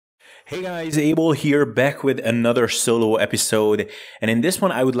Hey guys, Abel here, back with another solo episode. And in this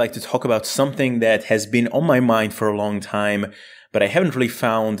one, I would like to talk about something that has been on my mind for a long time, but I haven't really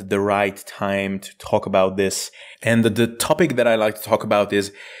found the right time to talk about this. And the topic that I like to talk about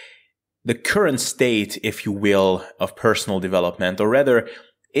is the current state, if you will, of personal development, or rather,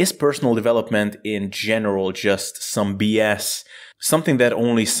 is personal development in general just some BS? Something that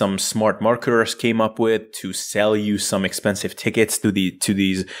only some smart marketers came up with to sell you some expensive tickets to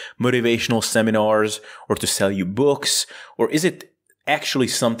these motivational seminars, or to sell you books? Or is it actually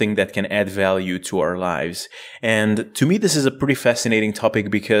something that can add value to our lives? And to me, this is a pretty fascinating topic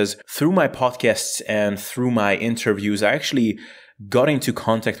because through my podcasts and through my interviews, I actually got into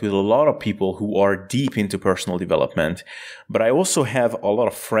contact with a lot of people who are deep into personal development. But I also have a lot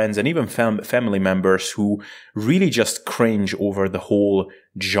of friends and even family members who really just cringe over the whole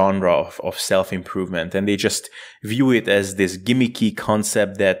genre of self-improvement. And they just view it as this gimmicky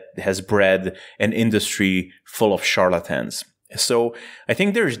concept that has bred an industry full of charlatans. So I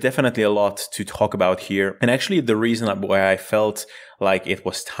think there's definitely a lot to talk about here. And actually, the reason why I felt like it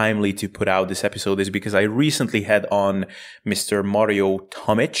was timely to put out this episode is because I recently had on Mr. Mario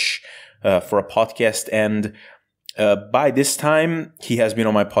Tomic for a podcast. And by this time, he has been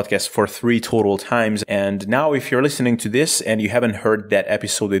on my podcast for 3 total times. And now if you're listening to this and you haven't heard that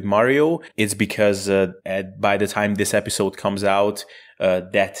episode with Mario, it's because by the time this episode comes out,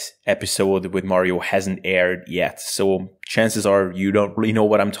 that episode with Mario hasn't aired yet. So chances are you don't really know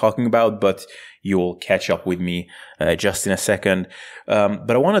what I'm talking about, but you'll catch up with me just in a second.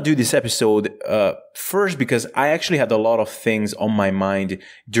 But I want to do this episode first because I actually had a lot of things on my mind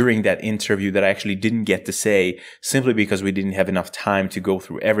during that interview that I actually didn't get to say, simply because we didn't have enough time to go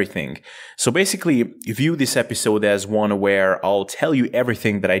through everything. So basically, view this episode as one where I'll tell you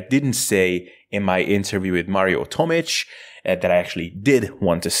everything that I didn't say in my interview with Mario Tomic that I actually did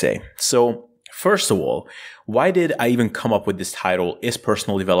want to say. So first of all, why did I even come up with this title, Is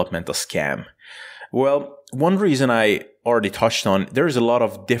Personal Development a Scam? Well, one reason I already touched on, there's a lot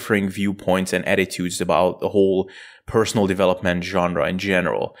of differing viewpoints and attitudes about the whole personal development genre in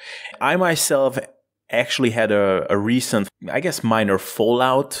general. I myself actually had a recent, I guess, minor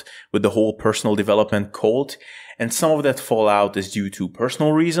fallout with the whole personal development cult. And some of that fallout is due to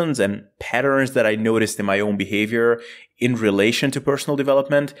personal reasons and patterns that I noticed in my own behavior in relation to personal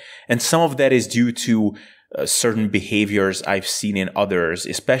development. And some of that is due to certain behaviors I've seen in others,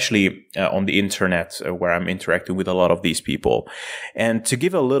 especially on the internet, where I'm interacting with a lot of these people. And to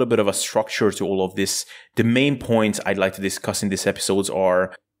give a little bit of a structure to all of this, the main points I'd like to discuss in these episodes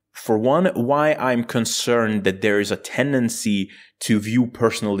are, for one, why I'm concerned that there is a tendency to view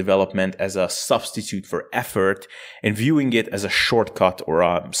personal development as a substitute for effort and viewing it as a shortcut or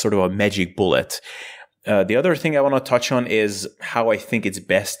a sort of a magic bullet. The other thing I want to touch on is how I think it's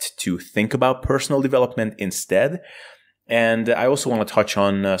best to think about personal development instead. And I also want to touch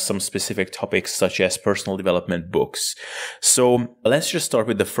on some specific topics such as personal development books. So let's just start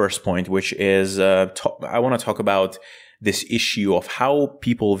with the first point, which is I want to talk about this issue of how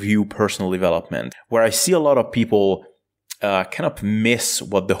people view personal development, where I see a lot of people kind of miss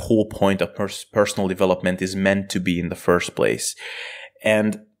what the whole point of personal development is meant to be in the first place.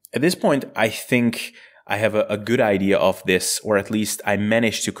 And at this point, I think I have a good idea of this, or at least I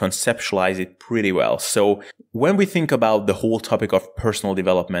managed to conceptualize it pretty well. So when we think about the whole topic of personal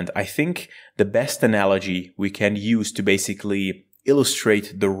development, I think the best analogy we can use to basically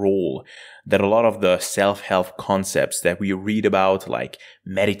illustrate the role that a lot of the self-help concepts that we read about, like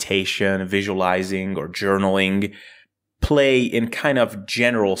meditation, visualizing, or journaling, play in kind of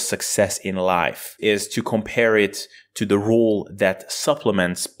general success in life, is to compare it to the role that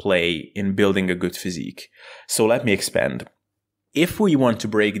supplements play in building a good physique. So let me expand. If we want to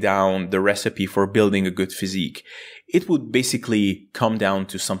break down the recipe for building a good physique, it would basically come down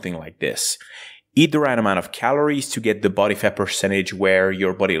to something like this. Eat the right amount of calories to get the body fat percentage where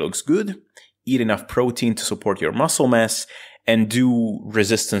your body looks good, eat enough protein to support your muscle mass, and do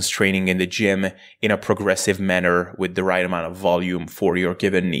resistance training in the gym in a progressive manner with the right amount of volume for your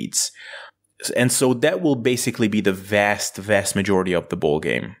given needs. And so that will basically be the vast majority of the ball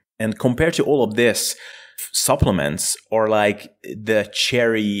game. And compared to all of this, supplements are like the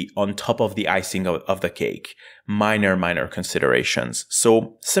cherry on top of the icing of the cake. Minor considerations.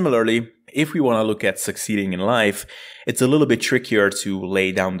 So similarly, if we want to look at succeeding in life, it's a little bit trickier to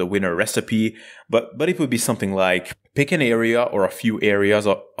lay down the winner recipe, but it would be something like pick an area or a few areas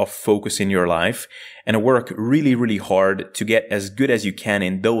of focus in your life and work really hard to get as good as you can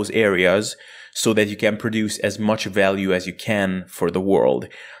in those areas so that you can produce as much value as you can for the world.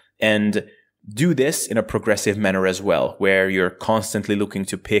 And do this in a progressive manner as well, where you're constantly looking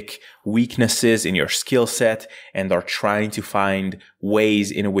to pick weaknesses in your skill set and are trying to find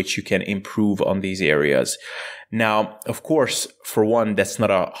ways in which you can improve on these areas. Now, of course, for one, that's not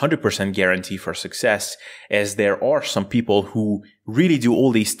 100% guarantee for success, as there are some people who really do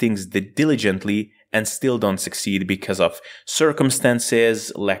all these things diligently and still don't succeed because of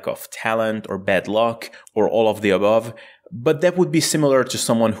circumstances, lack of talent, or bad luck, or all of the above. But that would be similar to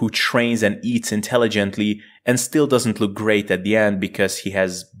someone who trains and eats intelligently and still doesn't look great at the end because he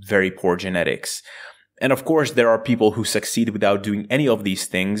has very poor genetics. And of course, there are people who succeed without doing any of these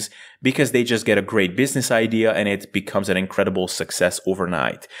things because they just get a great business idea and it becomes an incredible success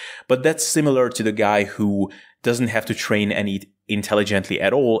overnight. But that's similar to the guy who doesn't have to train and eat intelligently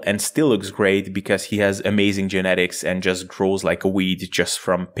at all and still looks great because he has amazing genetics and just grows like a weed just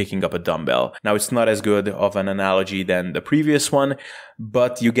from picking up a dumbbell. Now, it's not as good of an analogy than the previous one,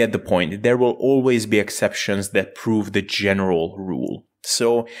 but you get the point. There will always be exceptions that prove the general rule.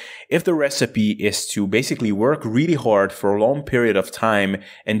 So if the recipe is to basically work really hard for a long period of time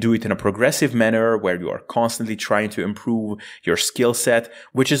and do it in a progressive manner where you are constantly trying to improve your skill set,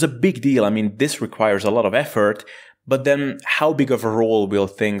 which is a big deal. I mean, this requires a lot of effort. But then how big of a role will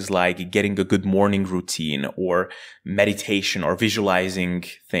things like getting a good morning routine or meditation or visualizing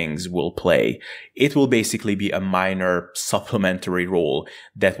things will play? It will basically be a minor supplementary role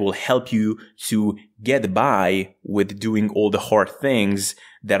that will help you to get by with doing all the hard things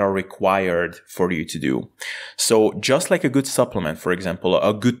that are required for you to do. So just like a good supplement, for example,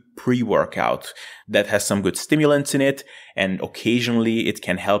 a good pre-workout that has some good stimulants in it, and occasionally it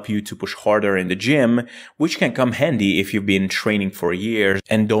can help you to push harder in the gym, which can come handy if you've been training for years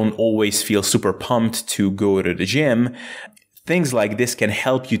and don't always feel super pumped to go to the gym. Things like this can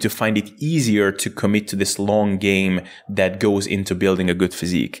help you to find it easier to commit to this long game that goes into building a good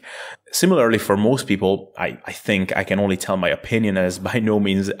physique. Similarly, for most people, I think I can only tell my opinion, as by no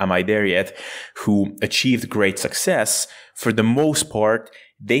means am I there yet, who achieved great success, for the most part,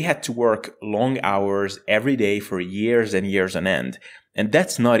 they had to work long hours every day for years and years on end. And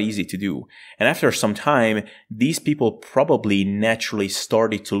that's not easy to do. And after some time, these people probably naturally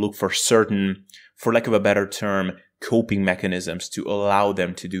started to look for certain, for lack of a better term, coping mechanisms to allow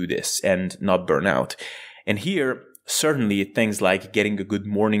them to do this and not burn out. And here, certainly things like getting a good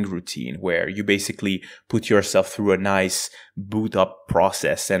morning routine where you basically put yourself through a nice boot up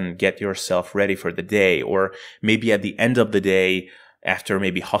process and get yourself ready for the day, or maybe at the end of the day, after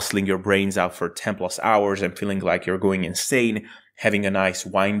maybe hustling your brains out for 10 plus hours and feeling like you're going insane, having a nice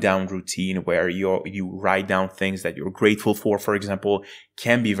wind down routine where you write down things that you're grateful for example,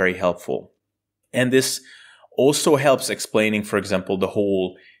 can be very helpful. And this also helps explaining, for example, the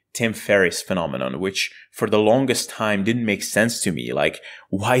whole Tim Ferriss phenomenon, which for the longest time didn't make sense to me. Like,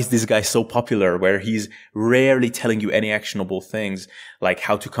 why is this guy so popular where he's rarely telling you any actionable things, like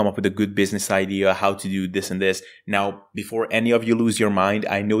how to come up with a good business idea, how to do this and this. Now, before any of you lose your mind,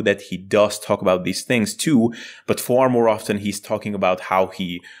 I know that he does talk about these things too, but far more often he's talking about how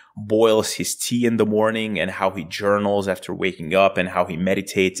he boils his tea in the morning and how he journals after waking up and how he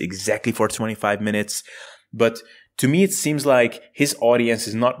meditates exactly for 25 minutes. But to me, it seems like his audience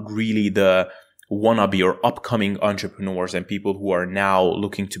is not really the wannabe or upcoming entrepreneurs and people who are now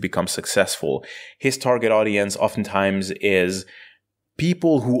looking to become successful. His target audience oftentimes is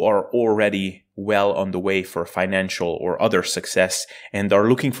people who are already well on the way for financial or other success and are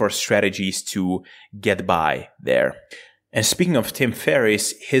looking for strategies to get by there. And speaking of Tim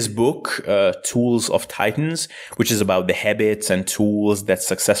Ferriss, his book, Tools of Titans, which is about the habits and tools that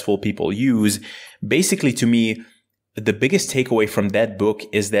successful people use, basically to me, the biggest takeaway from that book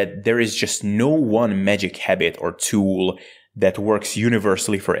is that there is just no one magic habit or tool that works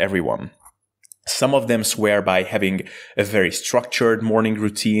universally for everyone. Some of them swear by having a very structured morning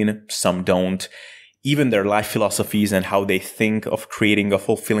routine, some don't. Even their life philosophies and how they think of creating a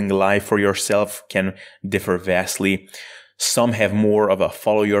fulfilling life for yourself can differ vastly. Some have more of a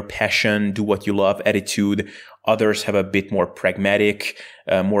follow your passion, do what you love attitude. Others have a bit more pragmatic,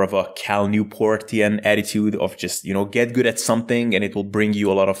 more of a Cal Newportian attitude of just, get good at something and it will bring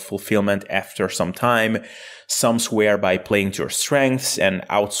you a lot of fulfillment after some time. Some swear by playing to your strengths and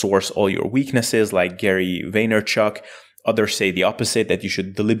outsource all your weaknesses like Gary Vaynerchuk. Others say the opposite, that you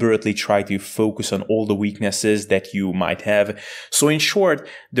should deliberately try to focus on all the weaknesses that you might have. So in short,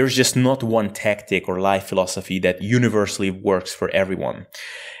 there's just not one tactic or life philosophy that universally works for everyone.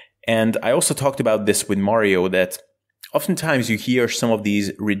 And I also talked about this with Mario, that oftentimes you hear some of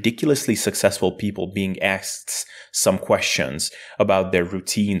these ridiculously successful people being asked some questions about their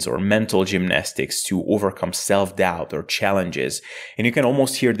routines or mental gymnastics to overcome self-doubt or challenges. And you can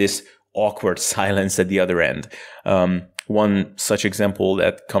almost hear this awkward silence at the other end. One such example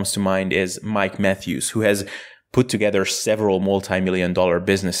that comes to mind is Mike Matthews, who has put together several multi-million-dollar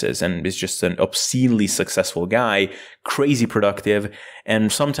businesses and is just an obscenely successful guy, crazy productive.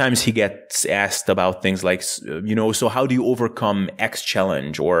 And sometimes he gets asked about things like, so how do you overcome X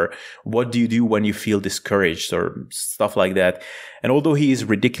challenge? Or what do you do when you feel discouraged or stuff like that? And although he is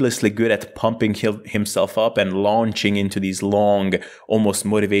ridiculously good at pumping himself up and launching into these long, almost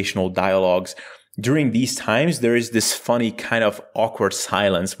motivational dialogues, during these times, there is this funny kind of awkward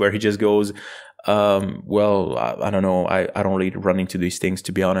silence where he just goes, I don't know. I don't really run into these things,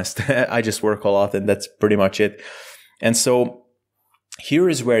 to be honest. I just work a lot and that's pretty much it. And so here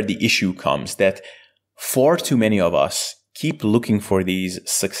is where the issue comes, that far too many of us keep looking for these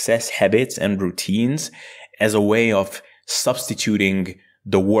success habits and routines as a way of substituting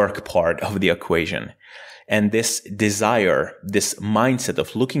the work part of the equation. And this desire, this mindset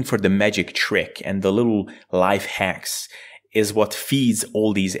of looking for the magic trick and the little life hacks is what feeds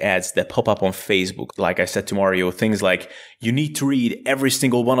all these ads that pop up on Facebook. Like I said to Mario, things like, you need to read every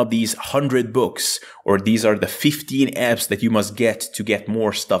single one of these 100 books, or these are the 15 apps that you must get to get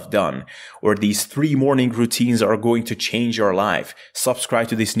more stuff done, or these 3 morning routines are going to change your life. Subscribe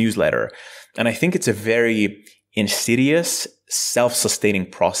to this newsletter. And I think it's a very insidious,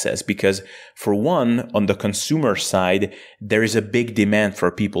 self-sustaining process because, for one, on the consumer side, there is a big demand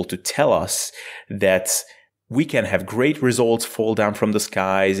for people to tell us that we can have great results fall down from the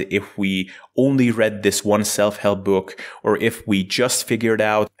skies if we only read this one self-help book, or if we just figured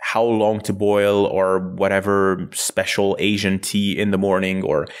out how long to boil or whatever special Asian tea in the morning,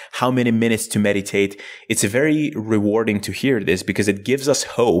 or how many minutes to meditate. It's very rewarding to hear this because it gives us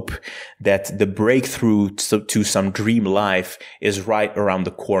hope that the breakthrough to some dream life is right around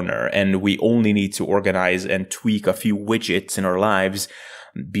the corner, and we only need to organize and tweak a few widgets in our lives,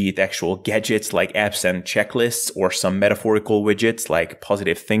 be it actual gadgets like apps and checklists, or some metaphorical widgets like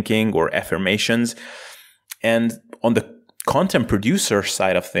positive thinking or affirmations. And on the content producer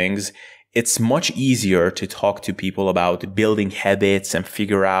side of things, it's much easier to talk to people about building habits and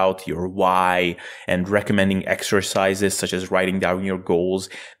figure out your why and recommending exercises such as writing down your goals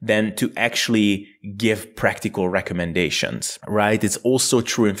than to actually give practical recommendations, right? It's also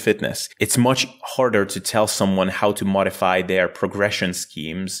true in fitness. It's much harder to tell someone how to modify their progression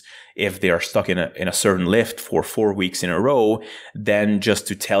schemes if they are stuck in a certain lift for 4 weeks in a row than just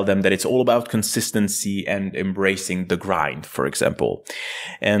to tell them that it's all about consistency and embracing the grind, for example.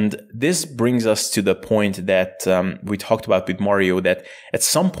 And this brings us to the point that we talked about with Mario, that at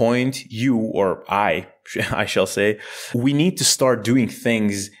some point you or I shall say, we need to start doing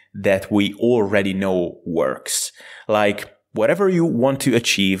things that we already know works. Like whatever you want to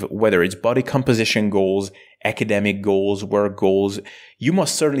achieve, whether it's body composition goals, academic goals, work goals, you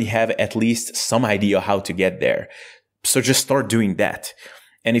must certainly have at least some idea how to get there. So just start doing that.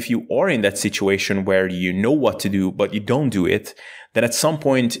 And if you are in that situation where you know what to do, but you don't do it, then at some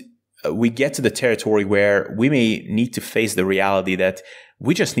point we get to the territory where we may need to face the reality that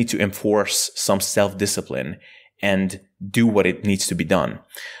we just need to enforce some self-discipline and do what it needs to be done.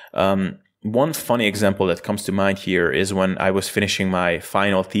 One funny example that comes to mind here is when I was finishing my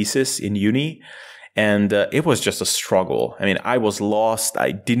final thesis in uni, and it was just a struggle. I mean, I was lost.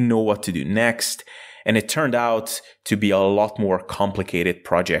 I didn't know what to do next. And it turned out to be a lot more complicated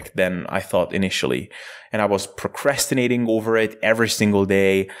project than I thought initially. And I was procrastinating over it every single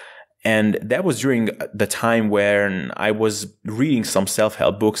day. And that was during the time when I was reading some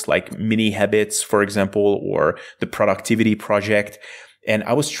self-help books like Mini Habits, for example, or The Productivity Project. And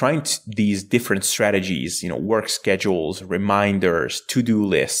I was trying these different strategies, work schedules, reminders, to-do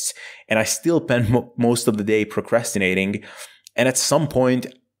lists. And I still spent most of the day procrastinating. And at some point,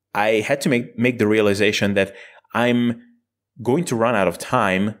 I had to make the realization that I'm going to run out of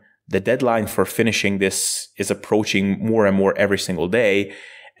time. The deadline for finishing this is approaching more and more every single day.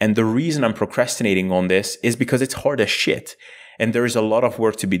 And the reason I'm procrastinating on this is because it's hard as shit. And there is a lot of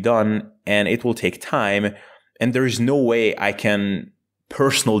work to be done, and it will take time. And there is no way I can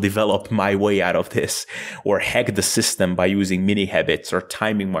personal develop my way out of this, or hack the system by using mini habits, or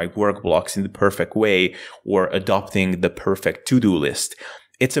timing my work blocks in the perfect way, or adopting the perfect to-do list.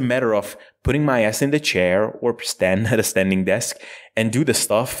 It's a matter of putting my ass in the chair or stand at a standing desk and do the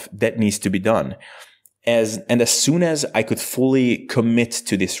stuff that needs to be done. As soon as I could fully commit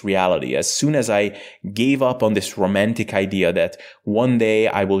to this reality, as soon as I gave up on this romantic idea that one day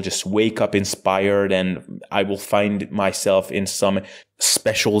I will just wake up inspired and I will find myself in some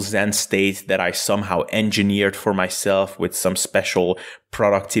special Zen state that I somehow engineered for myself with some special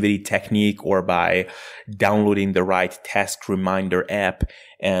productivity technique or by downloading the right task reminder app,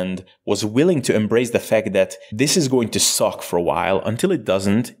 and was willing to embrace the fact that this is going to suck for a while until it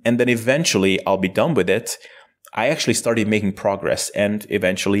doesn't, and then eventually I'll be done with it. I actually started making progress, and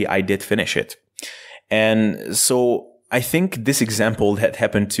eventually I did finish it. And so I think this example that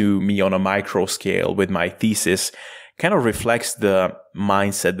happened to me on a micro scale with my thesis kind of reflects the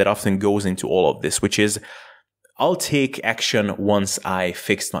mindset that often goes into all of this, which is I'll take action once I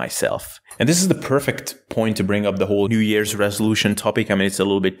fix myself. And this is the perfect point to bring up the whole New Year's resolution topic. I mean, it's a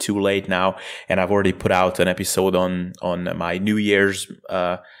little bit too late now, and I've already put out an episode on my New Year's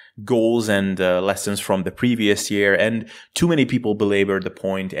goals and lessons from the previous year. And too many people belabor the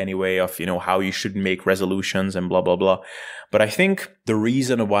point anyway of, how you shouldn't make resolutions and blah, blah, blah. But I think the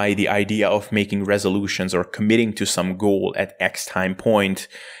reason why the idea of making resolutions or committing to some goal at X time point,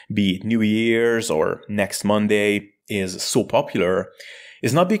 be it New Year's or next Monday, is so popular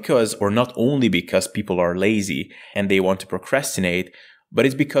is not because, or not only because people are lazy and they want to procrastinate, but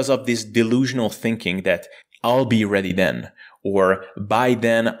it's because of this delusional thinking that I'll be ready then, or by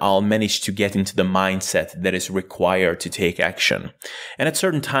then I'll manage to get into the mindset that is required to take action. And at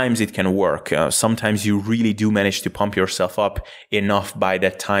certain times it can work. Sometimes you really do manage to pump yourself up enough by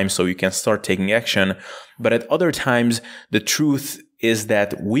that time so you can start taking action. But at other times, the truth is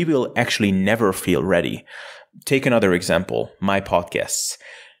that we will actually never feel ready. Take another example, my podcasts.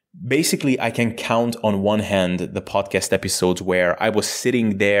 Basically, I can count on one hand the podcast episodes where I was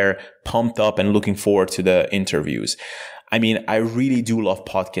sitting there pumped up and looking forward to the interviews. I mean, I really do love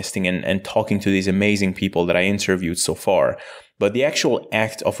podcasting and talking to these amazing people that I interviewed so far. But the actual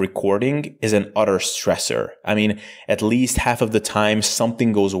act of recording is an utter stressor. I mean, at least half of the time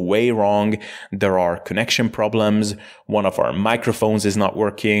something goes way wrong. There are connection problems. One of our microphones is not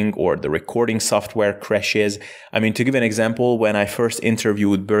working, or the recording software crashes. I mean, to give an example, when I first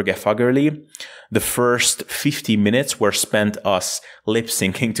interviewed Børge Fagerli, the first 50 minutes were spent us lip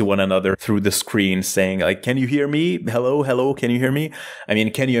syncing to one another through the screen saying like, can you hear me? Hello, hello, can you hear me? I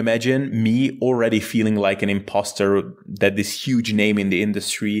mean, can you imagine me already feeling like an imposter that this huge name in the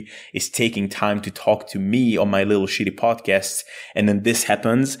industry is taking time to talk to me on my little shitty podcasts, and then this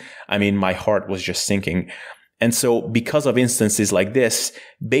happens? I mean, my heart was just sinking. And so because of instances like this,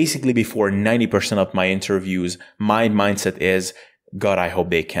 basically before 90% of my interviews, my mindset is, God, I hope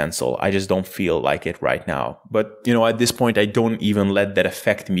they cancel. I just don't feel like it right now. But, at this point, I don't even let that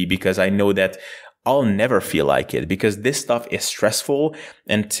affect me because I know that I'll never feel like it because this stuff is stressful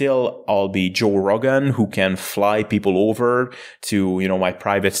until I'll be Joe Rogan who can fly people over to, my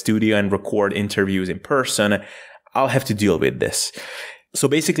private studio and record interviews in person. I'll have to deal with this. So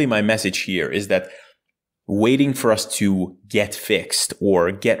basically my message here is that waiting for us to get fixed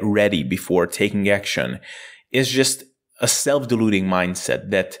or get ready before taking action is just a self-deluding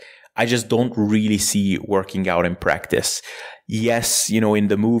mindset that I just don't really see working out in practice. Yes, in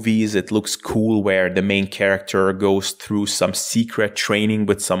the movies, it looks cool where the main character goes through some secret training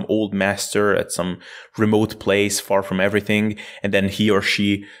with some old master at some remote place far from everything. And then he or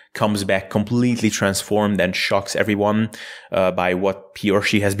she comes back completely transformed and shocks everyone by what he or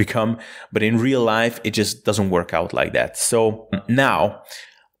she has become. But in real life, it just doesn't work out like that. So now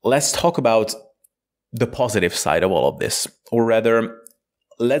let's talk about the positive side of all of this, or rather,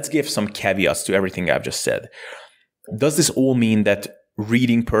 let's give some caveats to everything I've just said. Does this all mean that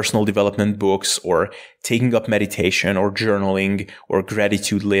reading personal development books or taking up meditation or journaling or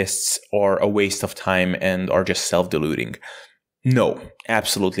gratitude lists are a waste of time and are just self-deluding? No,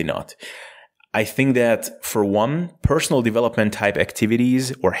 absolutely not. I think that for one, personal development type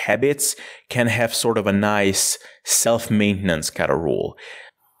activities or habits can have sort of a nice self-maintenance kind of role.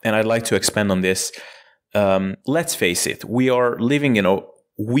 And I'd like to expand on this. Let's face it, we are living in a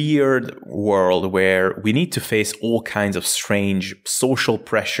weird world where we need to face all kinds of strange social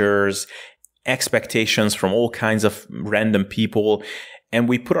pressures, expectations from all kinds of random people, and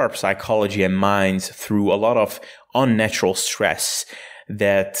we put our psychology and minds through a lot of unnatural stress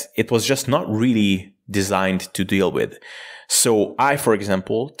that it was just not really designed to deal with. So I, for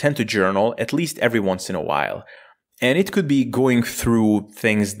example, tend to journal at least every once in a while. And it could be going through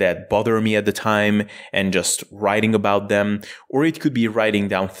things that bother me at the time and just writing about them, or it could be writing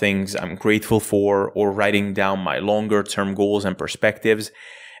down things I'm grateful for, or writing down my longer term goals and perspectives.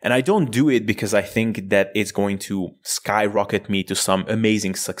 And I don't do it because I think that it's going to skyrocket me to some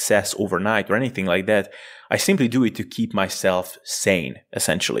amazing success overnight or anything like that. I simply do it to keep myself sane,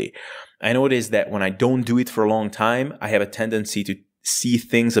 essentially. I notice that when I don't do it for a long time, I have a tendency to see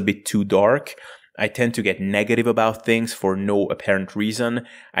things a bit too dark. I tend to get negative about things for no apparent reason.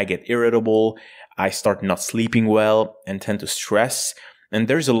 I get irritable. I start not sleeping well and tend to stress. And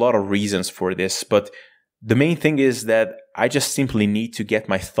there's a lot of reasons for this, but the main thing is that I just simply need to get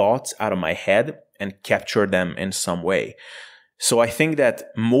my thoughts out of my head and capture them in some way. So I think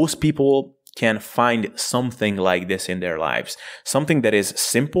that most people can find something like this in their lives, something that is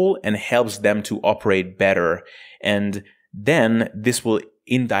simple and helps them to operate better. And then this will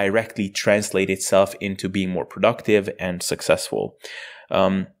indirectly translate itself into being more productive and successful.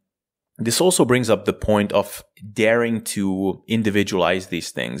 This also brings up the point of daring to individualize these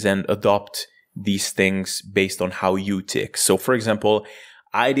things and adopt these things based on how you tick. So for example,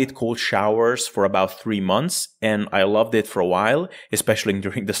 I did cold showers for about 3 months and I loved it for a while, especially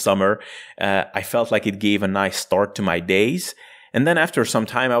during the summer. I felt like it gave a nice start to my days. And then after some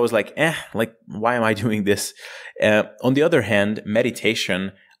time, I was like, why am I doing this? On the other hand,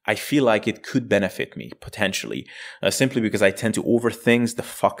 meditation, I feel like it could benefit me potentially, simply because I tend to overthink the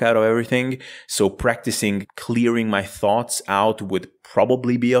fuck out of everything. So practicing clearing my thoughts out would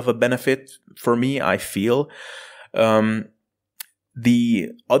probably be of a benefit for me, I feel.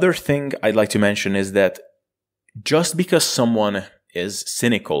 The other thing I'd like to mention is that just because someone is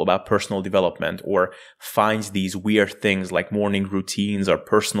cynical about personal development or finds these weird things like morning routines or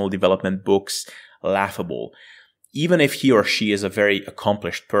personal development books laughable, even if he or she is a very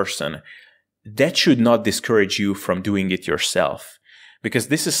accomplished person, that should not discourage you from doing it yourself. Because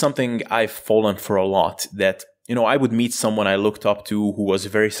this is something I've fallen for a lot, that, I would meet someone I looked up to who was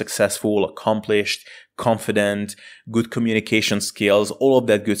very successful, accomplished, confident, good communication skills, all of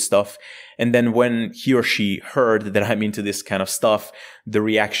that good stuff. And then when he or she heard that I'm into this kind of stuff, the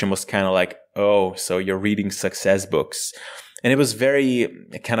reaction was kind of like, oh, so you're reading success books. And it was very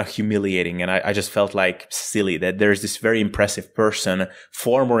kind of humiliating. And I just felt like silly that there's this very impressive person,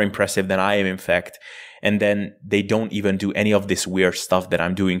 far more impressive than I am, in fact. And then they don't even do any of this weird stuff that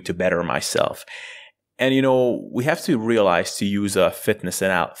I'm doing to better myself. And, we have to realize, to use a fitness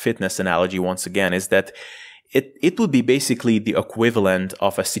analogy once again, is that it would be basically the equivalent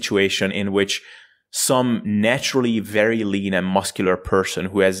of a situation in which some naturally very lean and muscular person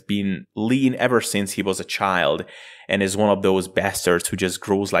who has been lean ever since he was a child and is one of those bastards who just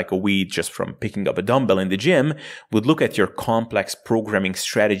grows like a weed just from picking up a dumbbell in the gym would look at your complex programming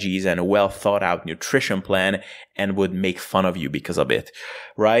strategies and a well thought out nutrition plan and would make fun of you because of it,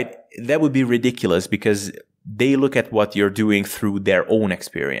 right? That would be ridiculous because they look at what you're doing through their own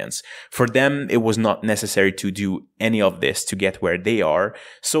experience. For them, it was not necessary to do any of this to get where they are,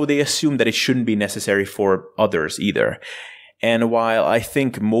 so they assume that it shouldn't be necessary for others either. And while I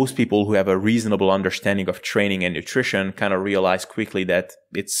think most people who have a reasonable understanding of training and nutrition kind of realize quickly that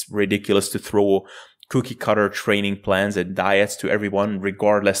it's ridiculous to throw cookie cutter training plans and diets to everyone,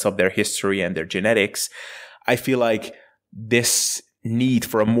 regardless of their history and their genetics, I feel like this need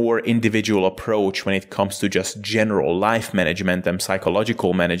for a more individual approach when it comes to just general life management and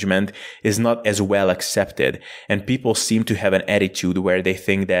psychological management is not as well accepted. And people seem to have an attitude where they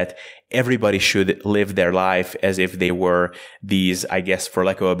think that everybody should live their life as if they were these, I guess, for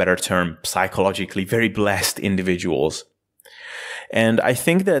lack of a better term, psychologically very blessed individuals. And I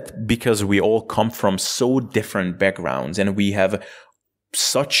think that because we all come from so different backgrounds and we have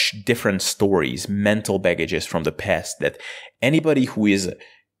such different stories, mental baggages from the past, that anybody who is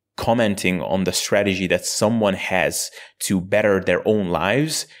commenting on the strategy that someone has to better their own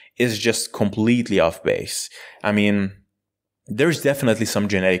lives is just completely off base. I mean, there's definitely some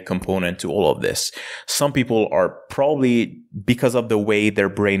genetic component to all of this. Some people are probably, because of the way their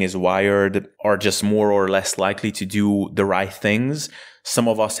brain is wired, are just more or less likely to do the right things. Some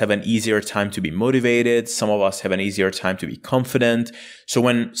of us have an easier time to be motivated. Some of us have an easier time to be confident. So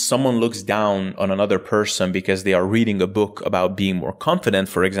when someone looks down on another person because they are reading a book about being more confident,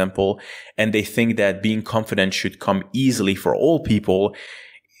 for example, and they think that being confident should come easily for all people,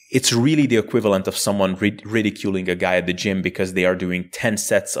 it's really the equivalent of someone ridiculing a guy at the gym because they are doing 10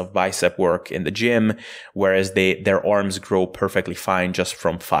 sets of bicep work in the gym, whereas their arms grow perfectly fine just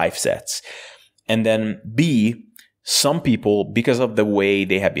from 5 sets. And then B, some people, because of the way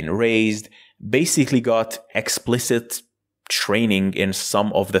they have been raised, basically got explicit training in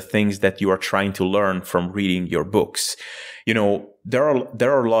some of the things that you are trying to learn from reading your books. There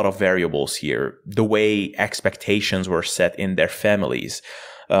are a lot of variables here. The way expectations were set in their families,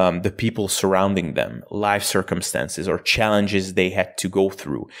 the people surrounding them, life circumstances or challenges they had to go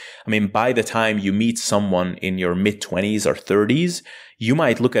through. I mean, by the time you meet someone in your mid-20s or 30s, you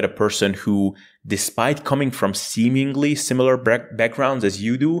might look at a person who, despite coming from seemingly similar backgrounds as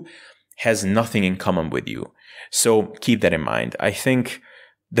you do, has nothing in common with you. So keep that in mind. I think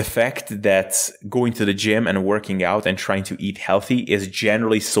the fact that going to the gym and working out and trying to eat healthy is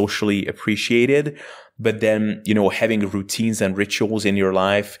generally socially appreciated. But then, having routines and rituals in your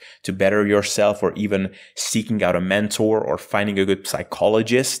life to better yourself, or even seeking out a mentor or finding a good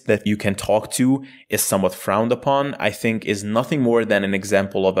psychologist that you can talk to, is somewhat frowned upon, I think is nothing more than an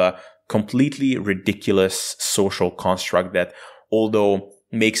example of a completely ridiculous social construct that, although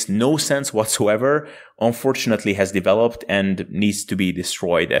makes no sense whatsoever, unfortunately has developed and needs to be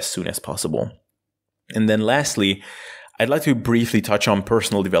destroyed as soon as possible. And then lastly, I'd like to briefly touch on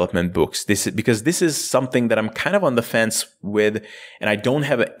personal development books. Because this is something that I'm kind of on the fence with, and I don't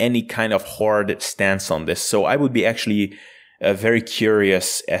have any kind of hard stance on this. So I would be actually very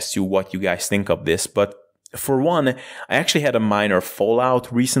curious as to what you guys think of this. But for one, I actually had a minor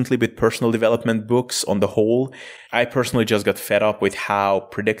fallout recently with personal development books on the whole. I personally just got fed up with how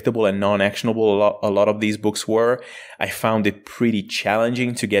predictable and non-actionable a lot of these books were. I found it pretty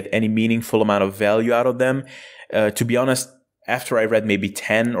challenging to get any meaningful amount of value out of them. To be honest, after I read maybe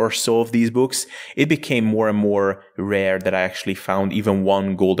 10 or so of these books, it became more and more rare that I actually found even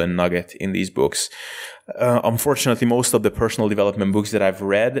one golden nugget in these books. Unfortunately, most of the personal development books that I've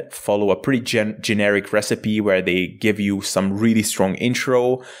read follow a pretty generic recipe where they give you some really strong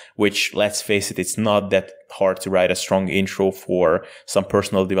intro, which, let's face it, it's not that hard to write a strong intro for some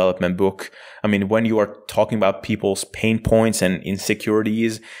personal development book. I mean, when you are talking about people's pain points and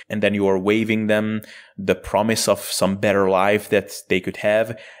insecurities, and then you are waving them the promise of some better life that they could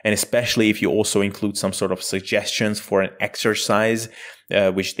have, and especially if you also include some sort of suggestions for an exercise,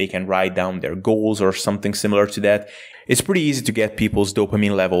 which they can write down their goals or something similar to that. It's pretty easy to get people's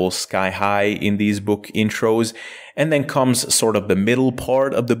dopamine levels sky high in these book intros. And then comes sort of the middle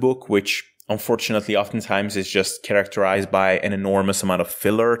part of the book, which unfortunately oftentimes is just characterized by an enormous amount of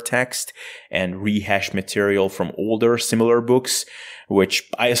filler text and rehash material from older similar books, which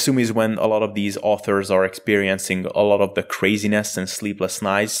I assume is when a lot of these authors are experiencing a lot of the craziness and sleepless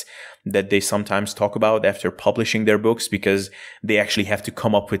nights that they sometimes talk about after publishing their books, because they actually have to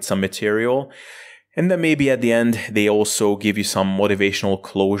come up with some material. And then maybe at the end, they also give you some motivational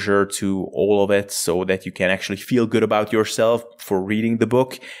closure to all of it so that you can actually feel good about yourself for reading the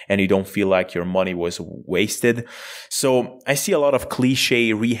book and you don't feel like your money was wasted. So I see a lot of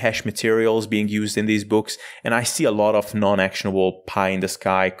cliche rehash materials being used in these books, and I see a lot of non-actionable pie in the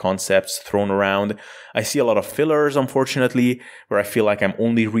sky concepts thrown around. I see a lot of fillers, unfortunately, where I feel like I'm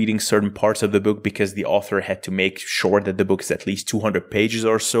only reading certain parts of the book because the author had to make sure that the book is at least 200 pages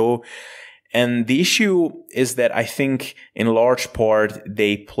or so. And the issue is that I think in large part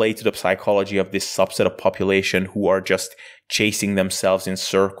they play to the psychology of this subset of population who are just chasing themselves in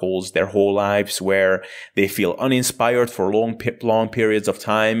circles their whole lives, where they feel uninspired for long periods of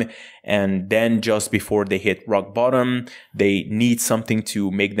time. And then just before they hit rock bottom, they need something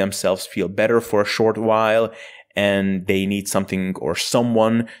to make themselves feel better for a short while. And they need something or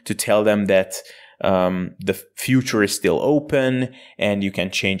someone to tell them that the future is still open and you can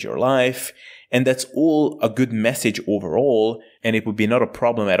change your life. And that's all a good message overall. And it would be not a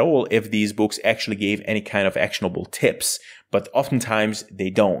problem at all if these books actually gave any kind of actionable tips. But oftentimes they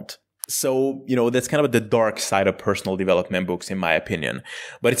don't. So, that's kind of the dark side of personal development books, in my opinion.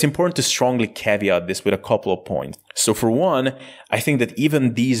 But it's important to strongly caveat this with a couple of points. So for one, I think that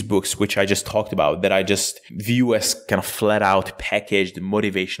even these books, which I just talked about, that I just view as kind of flat out packaged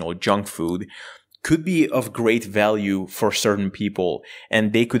motivational junk food, could be of great value for certain people,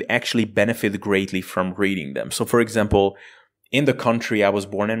 and they could actually benefit greatly from reading them. So for example, in the country I was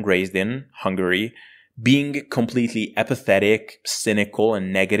born and raised in, Hungary, being completely apathetic, cynical,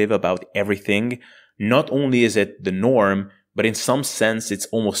 and negative about everything, not only is it the norm, but in some sense it's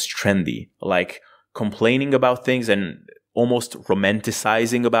almost trendy. Like complaining about things and almost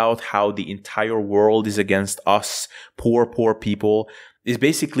romanticizing about how the entire world is against us, poor people, is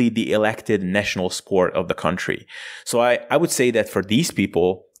basically the elected national sport of the country. So I would say that for these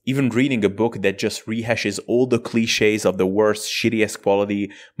people, even reading a book that just rehashes all the cliches of the worst, shittiest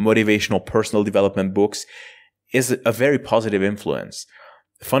quality motivational personal development books is a very positive influence.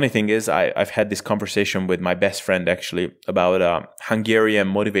 The funny thing is, I've had this conversation with my best friend actually about a Hungarian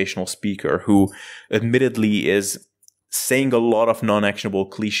motivational speaker who admittedly is saying a lot of non-actionable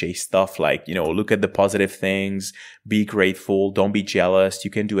cliche stuff like, look at the positive things, be grateful, don't be jealous, you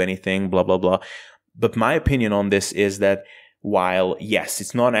can do anything, blah, blah, blah. But my opinion on this is that while, yes,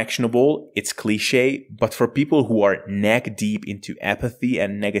 it's non-actionable, it's cliche, but for people who are neck deep into apathy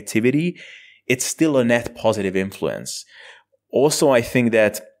and negativity, it's still a net positive influence. Also, I think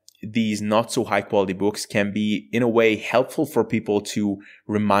that these not so high quality books can be in a way helpful for people to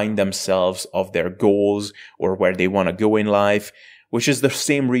remind themselves of their goals or where they want to go in life, which is the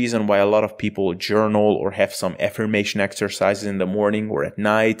same reason why a lot of people journal or have some affirmation exercises in the morning or at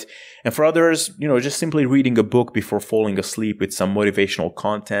night. And for others, just simply reading a book before falling asleep with some motivational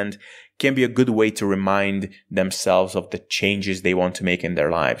content can be a good way to remind themselves of the changes they want to make in their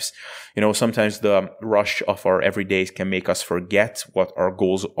lives. Sometimes the rush of our everydays can make us forget what our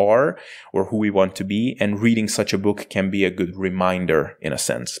goals are or who we want to be, and reading such a book can be a good reminder in a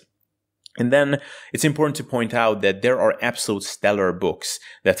sense. And then it's important to point out that there are absolute stellar books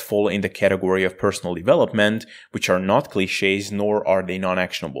that fall in the category of personal development, which are not cliches, nor are they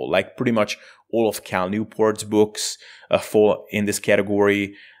non-actionable. Like pretty much all of Cal Newport's books fall in this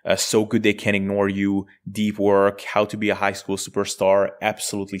category. So Good They Can Ignore You, Deep Work, How to Be a High School Superstar,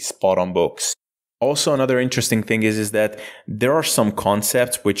 absolutely spot on books. Also, another interesting thing is that there are some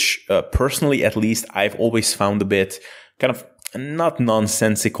concepts which personally, at least, I've always found a bit kind of not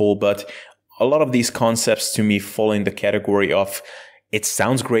nonsensical, but a lot of these concepts to me fall in the category of it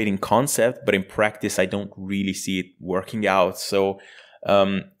sounds great in concept, but in practice, I don't really see it working out. So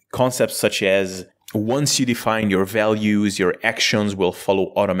concepts such as once you define your values, your actions will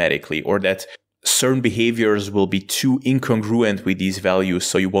follow automatically, or that certain behaviors will be too incongruent with these values,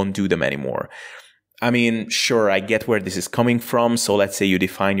 so you won't do them anymore. I mean, sure, I get where this is coming from. So let's say you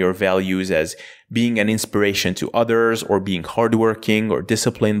define your values as being an inspiration to others or being hardworking or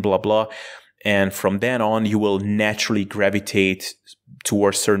disciplined, blah, blah. And from then on, you will naturally gravitate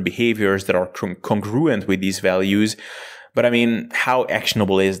towards certain behaviors that are congruent with these values. But I mean, how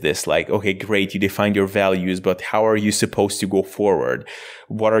actionable is this? Like, okay, great, you defined your values, but how are you supposed to go forward?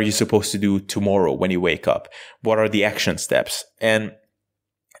 What are you supposed to do tomorrow when you wake up? What are the action steps? And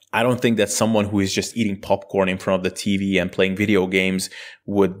I don't think that someone who is just eating popcorn in front of the TV and playing video games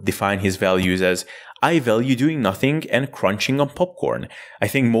would define his values as, I value doing nothing and crunching on popcorn. I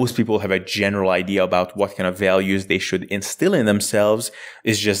think most people have a general idea about what kind of values they should instill in themselves.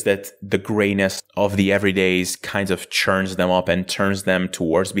 It's just that the grayness of the everydays kind of churns them up and turns them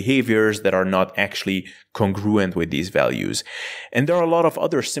towards behaviors that are not actually congruent with these values. And there are a lot of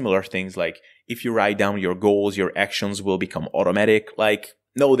other similar things, like if you write down your goals, your actions will become automatic. Like,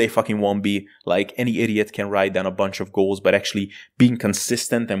 no, they fucking won't be. Like, any idiot can write down a bunch of goals, but actually being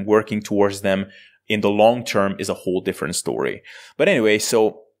consistent and working towards them in the long term is a whole different story. But anyway,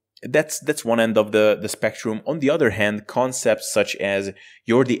 so that's one end of the spectrum. On the other hand, concepts such as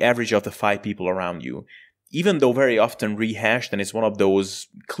you're the average of the 5 people around you, even though very often rehashed and it's one of those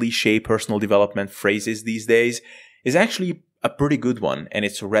cliche personal development phrases these days, is actually a pretty good one, and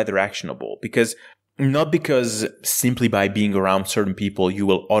it's rather actionable. Not because simply by being around certain people you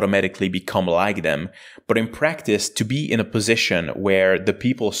will automatically become like them, but in practice, to be in a position where the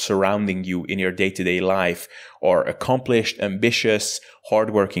people surrounding you in your day-to-day life are accomplished, ambitious,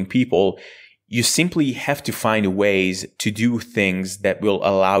 hardworking people, you simply have to find ways to do things that will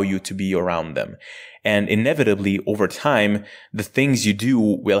allow you to be around them. And inevitably, over time, the things you do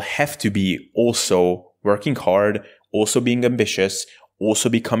will have to be also working hard, also being ambitious, also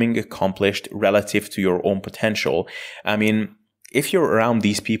becoming accomplished relative to your own potential. I mean, if you're around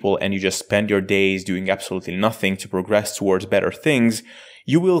these people and you just spend your days doing absolutely nothing to progress towards better things,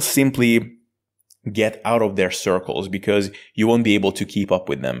 you will simply get out of their circles because you won't be able to keep up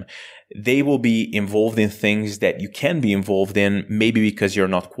with them. They will be involved in things that you can be involved in, maybe because you're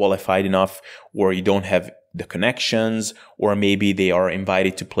not qualified enough or you don't have the connections, or maybe they are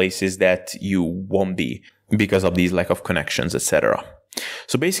invited to places that you won't be because of these lack of connections, etc.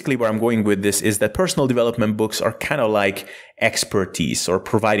 So basically where I'm going with this is that personal development books are kind of like expertise or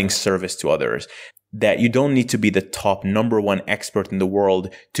providing service to others. That you don't need to be the top #1 expert in the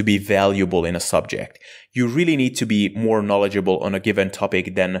world to be valuable in a subject. You really need to be more knowledgeable on a given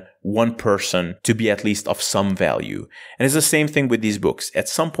topic than one person to be at least of some value. And it's the same thing with these books. At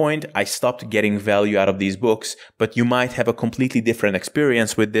some point, I stopped getting value out of these books, but you might have a completely different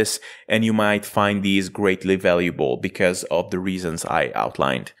experience with this, and you might find these greatly valuable because of the reasons I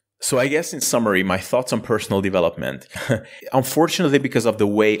outlined. So I guess in summary, my thoughts on personal development. Unfortunately, because of the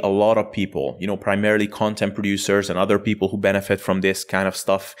way a lot of people, primarily content producers and other people who benefit from this kind of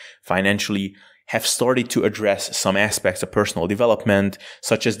stuff financially, have started to address some aspects of personal development,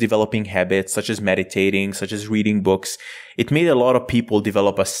 such as developing habits, such as meditating, such as reading books. It made a lot of people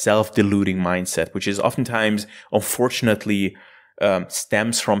develop a self-deluding mindset, which is oftentimes, unfortunately,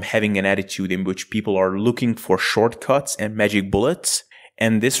 stems from having an attitude in which people are looking for shortcuts and magic bullets.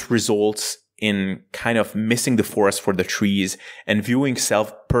 And this results in kind of missing the forest for the trees and viewing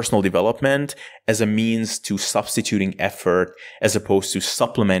personal development as a means to substituting effort as opposed to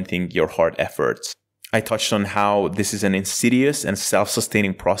supplementing your hard efforts. I touched on how this is an insidious and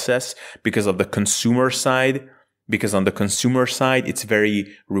self-sustaining process because of the consumer side, Because on the consumer side, it's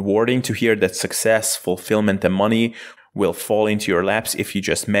very rewarding to hear that success, fulfillment, and money will fall into your laps if you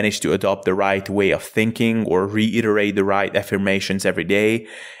just manage to adopt the right way of thinking or reiterate the right affirmations every day.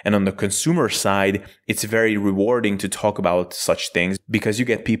 And on the consumer side, it's very rewarding to talk about such things because you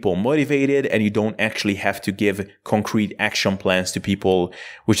get people motivated and you don't actually have to give concrete action plans to people,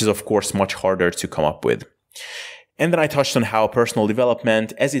 which is of course much harder to come up with. And then I touched on how personal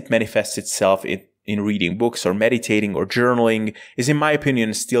development, as it manifests itself in reading books or meditating or journaling, is in my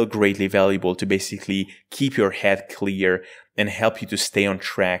opinion still greatly valuable to basically keep your head clear and help you to stay on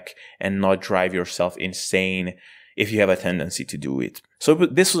track and not drive yourself insane if you have a tendency to do it. So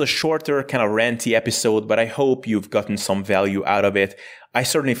this was a shorter, kind of ranty episode, but I hope you've gotten some value out of it. I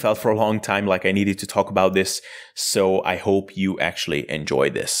certainly felt for a long time like I needed to talk about this, so I hope you actually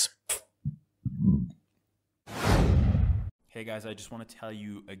enjoyed this. Hey guys, I just want to tell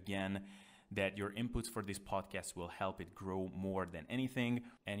you again that your inputs for this podcast will help it grow more than anything,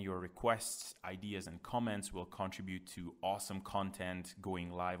 and your requests, ideas, and comments will contribute to awesome content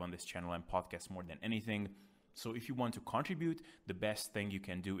going live on this channel and podcast more than anything. So if you want to contribute, the best thing you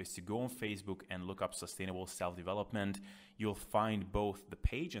can do is to go on Facebook and look up Sustainable Self-Development. You'll find both the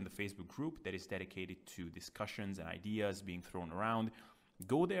page and the Facebook group that is dedicated to discussions and ideas being thrown around.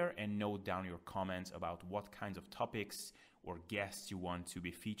 Go there and note down your comments about what kinds of topics or guests you want to be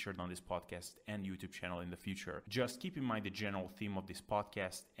featured on this podcast and YouTube channel in the future. Just keep in mind the general theme of this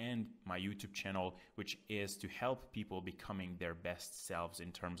podcast and my YouTube channel, which is to help people becoming their best selves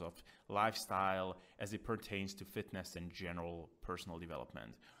in terms of lifestyle as it pertains to fitness and general personal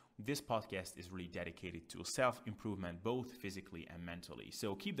development. This podcast is really dedicated to self-improvement, both physically and mentally.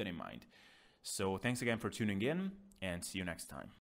 So keep that in mind. So thanks again for tuning in, and see you next time.